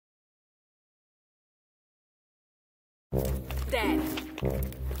Dad.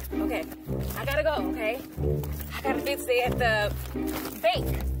 Okay, I gotta go, okay? I gotta get stay at the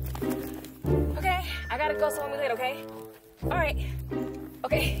bank. Okay, I gotta go, so I'm late, okay? All right.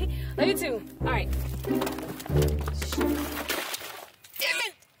 Okay, love you too. All right. Damn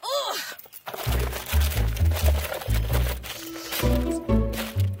it! Ugh!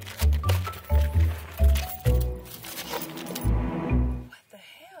 What the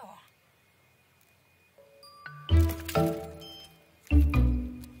hell?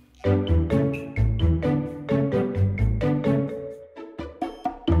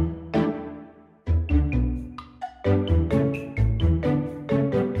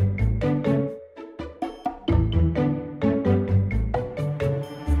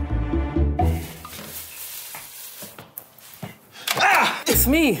 It's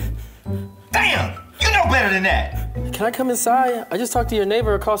me. Damn! You know better than that! Can I come inside? I just talked to your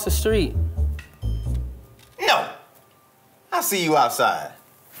neighbor across the street. No! I'll see you outside.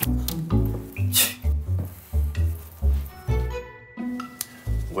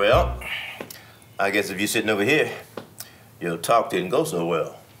 Well, I guess if you're sitting over here, your talk didn't go so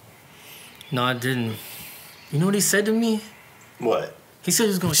well. No, I didn't. You know what he said to me? What? He said he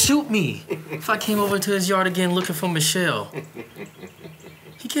was gonna shoot me if I came over to his yard again looking for Michelle.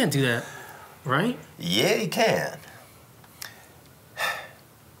 He can't do that, right? Yeah, he can.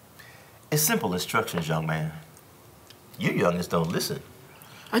 It's simple instructions, young man. You youngins don't listen.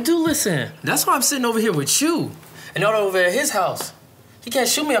 I do listen. That's why I'm sitting over here with you and not over at his house. He can't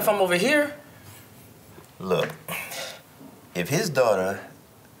shoot me if I'm over here. Look, if his daughter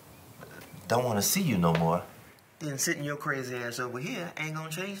don't want to see you no more, then sitting your crazy ass over here ain't gonna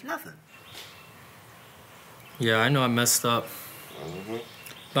change nothing. Yeah, I know I messed up.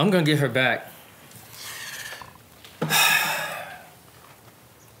 But I'm gonna get her back.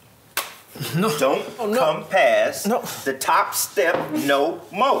 No. Don't come past the top step no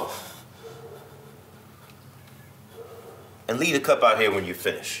more. And leave the cup out here when you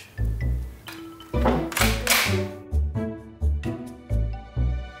finish.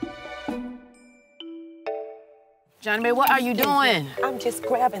 Johnny Mae, what are you doing? I'm just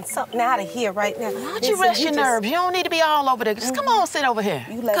grabbing something out of here right now. Why'd you rest your nerves? You don't need to be all over there. Just come on, sit over here.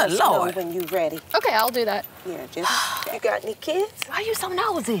 You let Good us Lord. know when you're ready. Okay, I'll do that. Yeah, just, you got any kids? Why are you so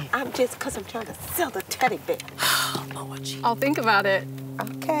nosy? I'm just, because I'm trying to sell the teddy bear. Oh, Lord, gee. I'll think about it.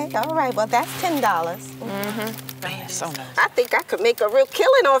 Okay, all right, well, that's $10. Man, so nosy. I think I could make a real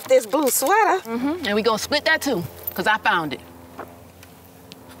killing off this blue sweater. And we gonna split that too, because I found it.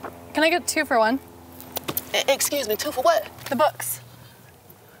 Can I get 2 for 1? Excuse me, 2 for what? The books.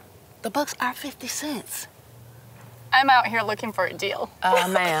 The books are 50 cents. I'm out here looking for a deal.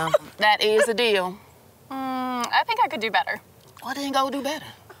 Ma'am, that is a deal. I think I could do better. Well, then go do better.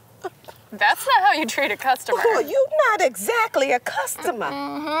 That's not how you treat a customer. Oh, you're not exactly a customer.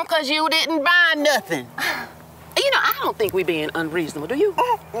 Because you didn't buy nothing. You know, I don't think we being unreasonable, do you?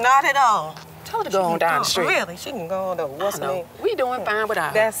 Not at all. Tell her to go on down the street. Really, she can go on to what's I know. name. We doing fine without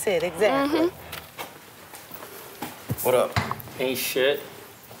her. That's it, exactly. What up? Ain't shit.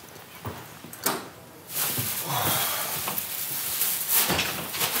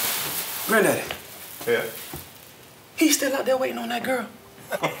 Granddaddy, Yeah. he's still out there waiting on that girl.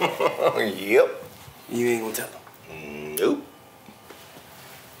 Yep. You ain't gonna tell him. Nope.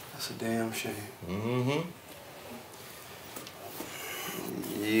 That's a damn shame.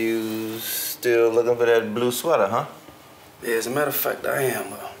 You still looking for that blue sweater, huh? Yeah, as a matter of fact, I am.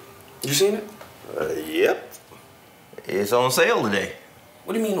 You seen it? Yep. It's on sale today.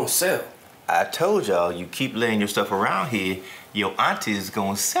 What do you mean on sale? I told y'all, you keep laying your stuff around here, your auntie is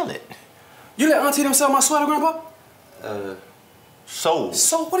gonna sell it. You let auntie them sell my sweater, Grandpa? Sold.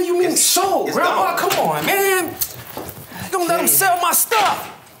 So what do you mean sold? it's Grandpa, gone. come on, man. You don't let them sell my stuff.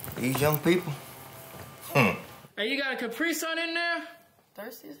 These young people. Hey, you got a Capri Sun in there?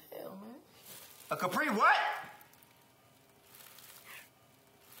 Thirsty as hell, man. A Capri what?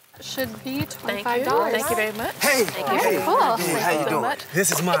 Should be $25. Thank you very much. Hey, hey, Cool. hey, how you doing?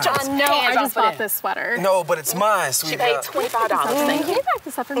 This is mine. No, I just bought this sweater. No, but it's mine, She paid sweetheart. $25. Thank Can you. you back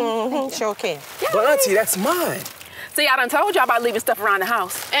this up for me? Sure can. But auntie, that's mine. See, I done told y'all about leaving stuff around the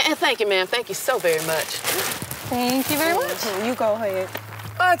house. And thank you, ma'am. Thank you so very much. Thank you very much. You go ahead.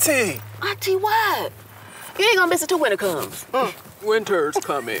 Auntie. Auntie, what? You ain't gonna miss it till winter comes. Winter's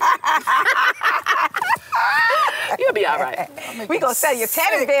coming. You'll be all right. We gonna sell your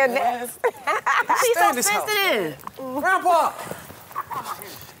teddy bear next. She's Stay so in this house. sensitive. Grandpa.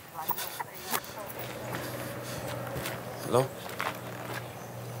 Hello?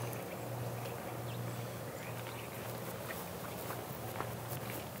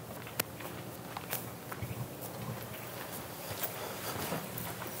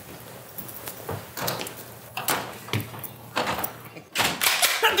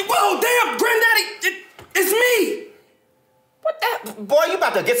 Boy, you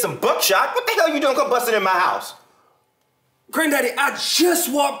about to get some buckshot. What the hell you doing come busting in my house? Granddaddy, I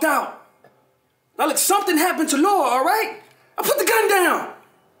just walked out. Now look, something happened to Laura, all right? I put the gun down.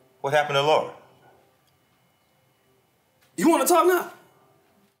 What happened to Laura? You want to talk now?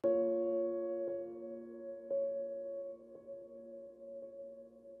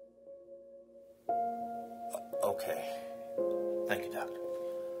 Okay. Thank you, doctor.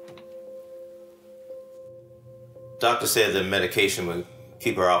 Doctor said the medication would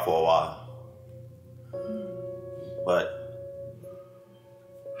keep her out for a while. But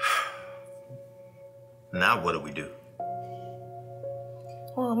now what do we do?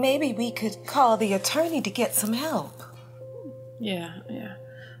 Well, maybe we could call the attorney to get some help. Yeah,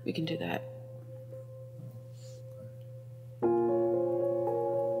 we can do that.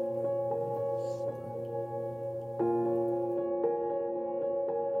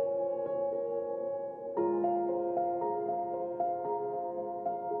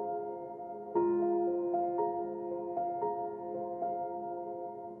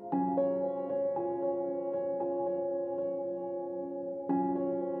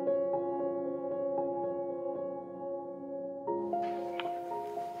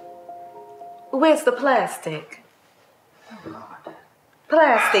 Where's the plastic?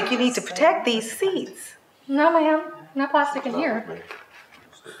 Plastic, you need to protect these seats. No, ma'am. No plastic in here.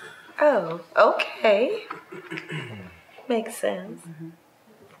 Oh, okay. Makes sense.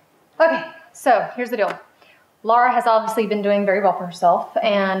 Okay, so here's the deal. Laura has obviously been doing very well for herself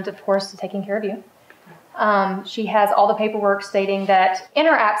and, of course, taking care of you. She has all the paperwork stating that in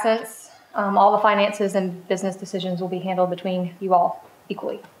her absence, all the finances and business decisions will be handled between you all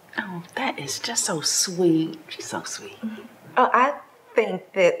equally. Oh, that is just so sweet. She's so sweet. Oh, I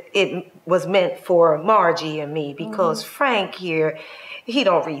think that it was meant for Margie and me because Frank here, he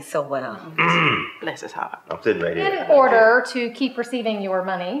don't read so well. Bless his heart. I'm sitting right here. In order to keep receiving your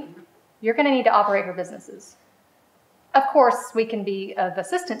money, you're going to need to operate your businesses. Of course, we can be of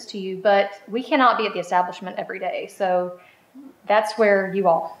assistance to you, but we cannot be at the establishment every day. So that's where you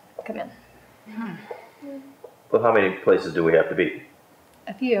all come in. Well, how many places do we have to be?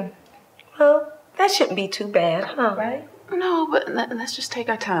 A few. Well, that shouldn't be too bad, huh? Right? No, but let's just take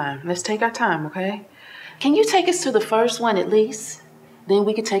our time. Let's take our time, okay? Can you take us to the first one at least? Then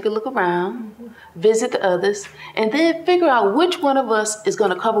we can take a look around, visit the others, and then figure out which one of us is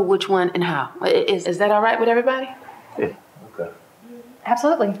going to cover which one and how. Is that all right with everybody? Yeah, okay.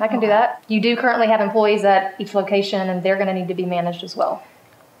 Absolutely, I can do that. You do currently have employees at each location, and they're going to need to be managed as well.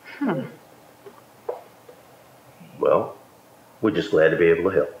 Well, we're just glad to be able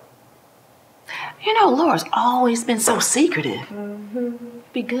to help. You know, Laura's always been so secretive.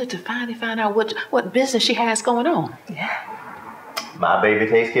 Be good to finally find out what business she has going on. My baby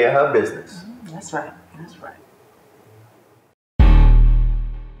takes care of her business. That's right. That's right.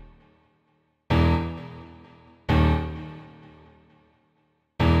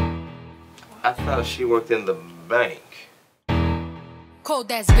 I thought she worked in the bank.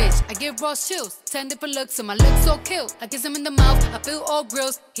 Cold ass bitch, I give raw chills. 10 different looks, and my lips so kill. I kiss him in the mouth, I feel all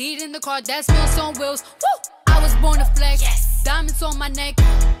grills. Heat in the car, that smells on wheels. Woo! I was born to flex. Yes. Diamonds on my neck.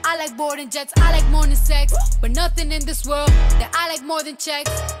 I like boarding jets, I like more than sex. But nothing in this world that I like more than checks.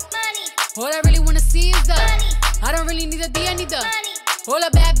 Money. All I really wanna see is the money. I don't really need a D, I need the money. All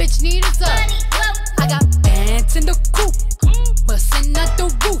a bad bitch need is the money. I got bands in the coupe, bustin' out the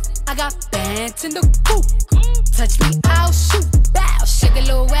roof. I got bands in the coupe. Touch me, I'll shoot. Bow, shake a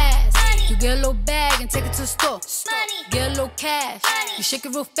little ass. Money. You get a little bag and take it to the store. Money. Get a little cash. Money. You shake it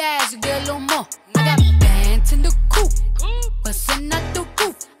real fast, you get a little more. Money. I got bands in the coupe, bustin' out the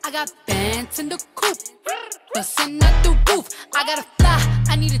roof. I got bands in the coupe, bustin' out the roof. I gotta fly,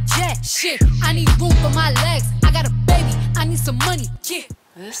 I need a jet. Shit, I need room for my legs. I got a baby, I need some money. Yeah.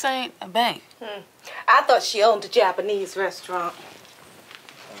 This ain't a bank. I thought she owned a Japanese restaurant.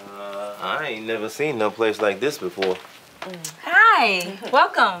 I ain't never seen no place like this before. Hi,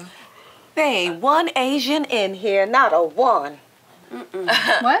 welcome. They ain't one Asian in here, not a one.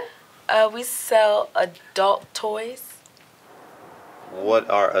 What? We sell adult toys. What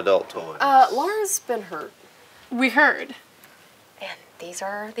are adult toys? Laura's been hurt. We heard. And these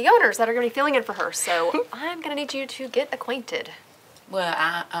are the owners that are going to be filling in for her, so I'm going to need you to get acquainted. Well,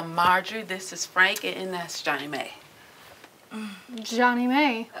 I'm Marjorie, this is Frank, and that's Johnny May. Johnny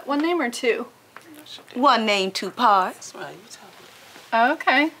May. One name or two? One name, two parts. That's right, you talking.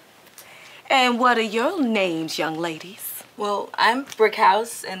 Okay. And what are your names, young ladies? Well, I'm Brick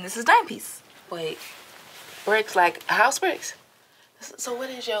House, and this is Dime Piece. Wait, bricks like house bricks? So what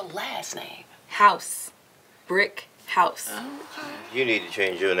is your last name? House. Brick House. You need to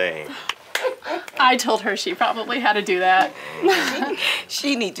change your name. I told her she probably had to do that.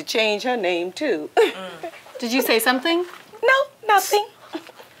 She need to change her name too. Did you say something? No, nothing.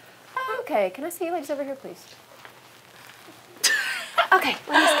 Okay, can I see you ladies over here, please? Okay, ladies,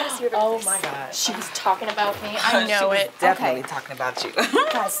 can I see you over here, Oh my God. She was talking about me. I know She was it. definitely talking about you.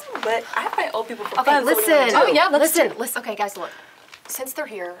 Guys, But I find old people for okay, fun, so what do you listen. wanna do? Oh, yeah, listen. Okay, guys, look. Since they're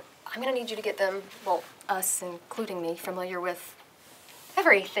here, I'm gonna need you to get them, well, us, including me, familiar with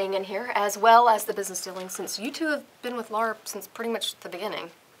everything in here, as well as the business dealings, since you two have been with Laura since pretty much the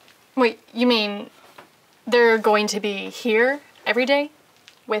beginning. Wait, you mean they're going to be here every day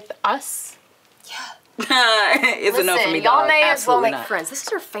with us? It's a no for me, y'all dog. may as well Absolutely make not. friends. This is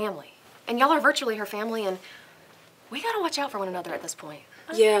her family. And y'all are virtually her family, and we gotta watch out for one another at this point.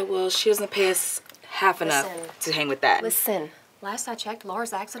 Yeah, well, she doesn't pay us half enough to hang with that. Listen, last I checked,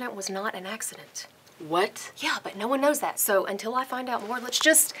 Laura's accident was not an accident. What? Yeah, but no one knows that. So until I find out more, let's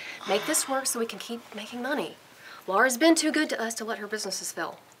just make this work so we can keep making money. Laura's been too good to us to let her businesses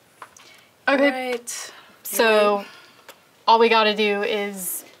fail. Okay. Right. So all we gotta do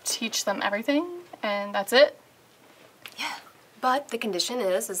is teach them everything, and that's it? Yeah, but the condition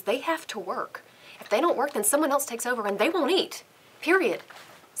is they have to work. If they don't work, then someone else takes over and they won't eat, period.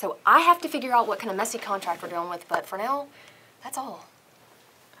 So I have to figure out what kind of messy contract we're dealing with, but for now, that's all.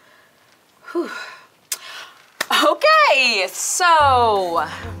 Whew. Okay, so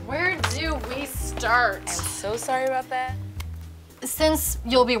Where do we start? I'm so sorry about that. Since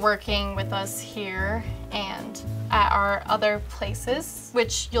you'll be working with us here and at our other places,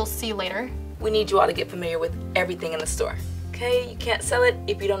 which you'll see later, We need you all to get familiar with everything in the store. Okay? You can't sell it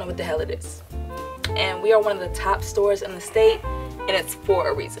if you don't know what the hell it is. And we are one of the top stores in the state, and it's for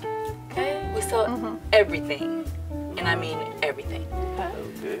a reason. Okay? We sell everything. And I mean everything.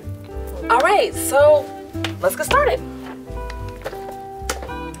 Okay. All right, so let's get started.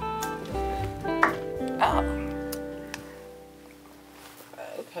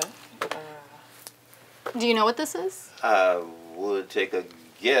 Okay. do you know what this is? I would take a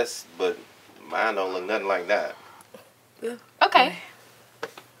guess, but mine don't look nothing like that. Okay.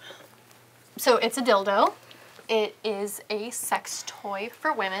 So it's a dildo. It is a sex toy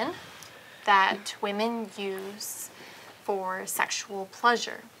for women that women use for sexual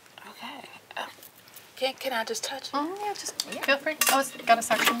pleasure. Okay. Can I just touch it? Yeah, just feel free. Oh, it's got a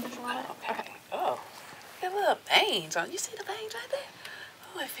suction. Okay. Oh. Got little veins on. You see the veins right there?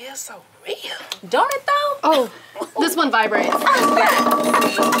 Oh, it feels so real. Don't it though? Oh, this one vibrates.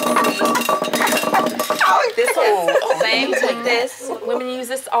 This whole thing like this. Women use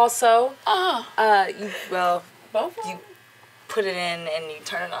this also. You put it in and you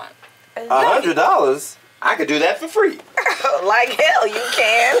turn it on. $100? I could do that for free. Like hell you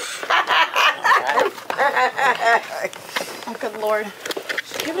can. Oh, good Lord.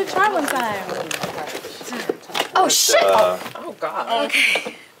 Give it a try one time. Oh, shit. Oh, God.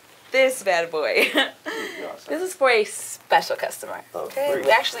 Okay. This bad boy. This is for a special customer. Okay.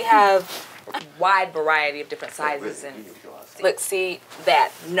 We actually have a wide variety of different sizes and look, see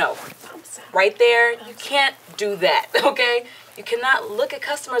that? No. Right there, you can't do that, okay? You cannot look at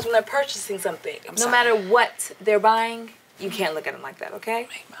customers when they're purchasing something. No matter what they're buying, you can't look at them like that, okay?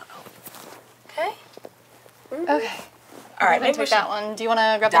 Okay? Okay. All right, maybe take that one. Do you want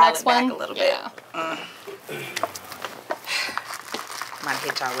to grab the dial next it back one? a little bit. Yeah. Might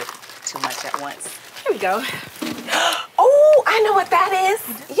hit y'all with too much at once. Here we go. Oh, I know what that is.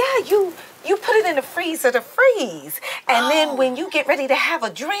 Yeah, you put it in the freezer to freeze. And then when you get ready to have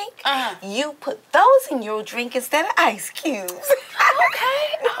a drink, you put those in your drink instead of ice cubes.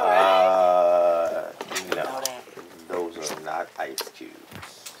 Okay. No. Those are not ice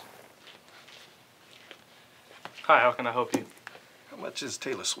cubes. Hi, how can I help you? How much is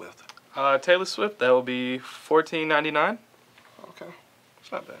Taylor Swift? Taylor Swift, that will be $14.99. Okay,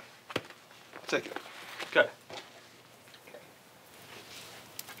 it's not bad. I'll take it. Okay.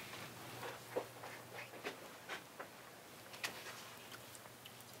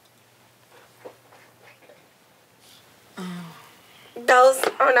 Those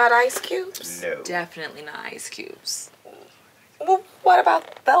are not ice cubes? No. Definitely not ice cubes. Well, what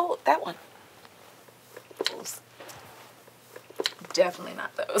about that one? Those. Definitely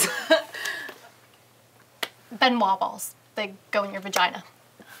not those. Benoit balls. They go in your vagina.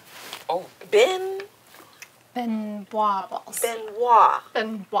 Oh, Benoit balls. Benoit.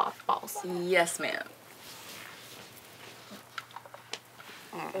 Benoit balls. Yes, ma'am.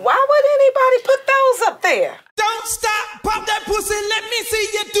 Why would anybody put those up there? Don't stop, pop that pussy, let me see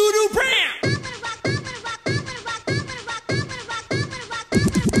you doo-doo brand.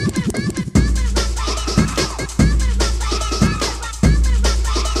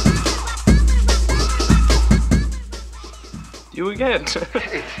 in.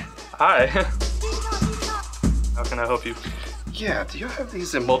 Hi. How can I help you? Yeah, do you have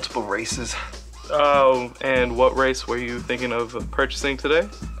these in multiple races? Oh, and what race were you thinking of purchasing today?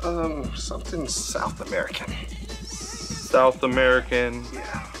 Something South American. South American.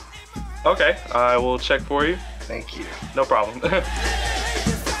 Yeah. Okay, I will check for you. Thank you. No problem.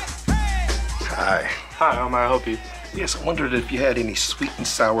 Hi. Hi, how may I help you? Yes, I wondered if you had any sweet and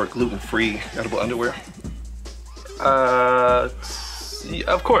sour, gluten-free edible underwear. Of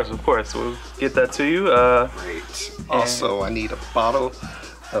course. We'll get that to you. Great. Also, I need a bottle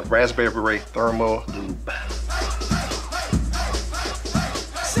of Raspberry Beret Thermal Lube.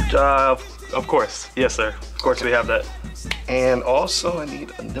 Of course. Yes, sir. Of course, we have that. And also, I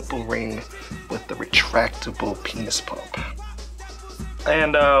need a nipple ring with the retractable penis pump.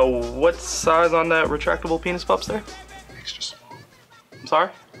 And what size on that retractable penis pump, sir? Extra small. I'm sorry?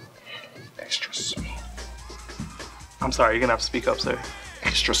 Extra small. I'm sorry, you're gonna have to speak up, sir.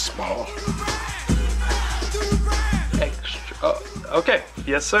 Extra small. Extra. Okay.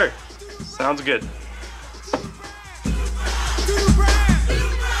 Yes, sir. Sounds good.